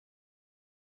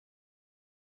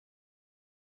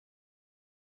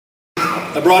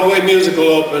A Broadway musical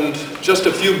opened just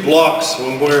a few blocks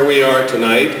from where we are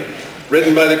tonight,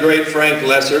 written by the great Frank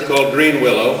Lesser, called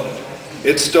Greenwillow.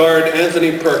 It starred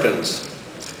Anthony Perkins.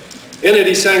 In it,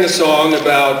 he sang a song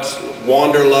about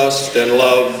wanderlust and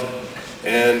love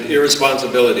and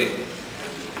irresponsibility.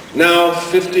 Now,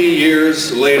 50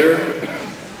 years later,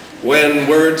 when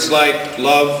words like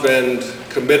love and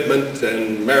commitment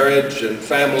and marriage and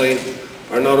family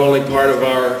are not only part of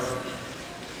our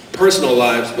personal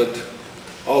lives, but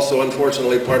also,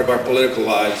 unfortunately, part of our political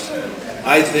lives,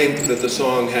 I think that the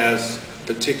song has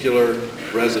particular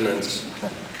resonance,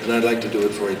 and I'd like to do it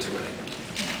for you tonight.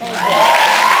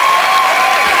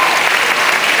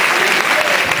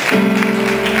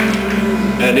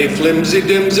 Any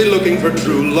flimsy-dimsy looking for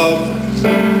true love,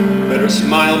 better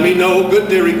smile me no good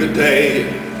dearie good day.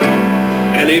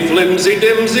 Any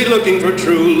flimsy-dimsy looking for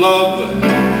true love,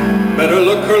 better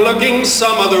look her looking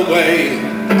some other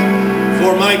way.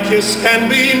 For my kiss can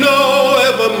be no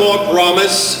evermore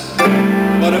promise,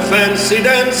 but a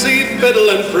fancy-dancy fiddle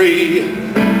and free.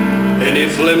 Any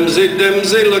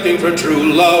flimsy-dimsy looking for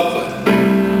true love,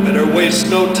 better waste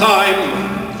no time,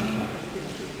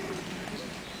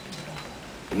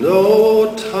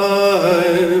 no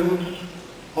time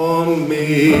on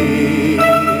me.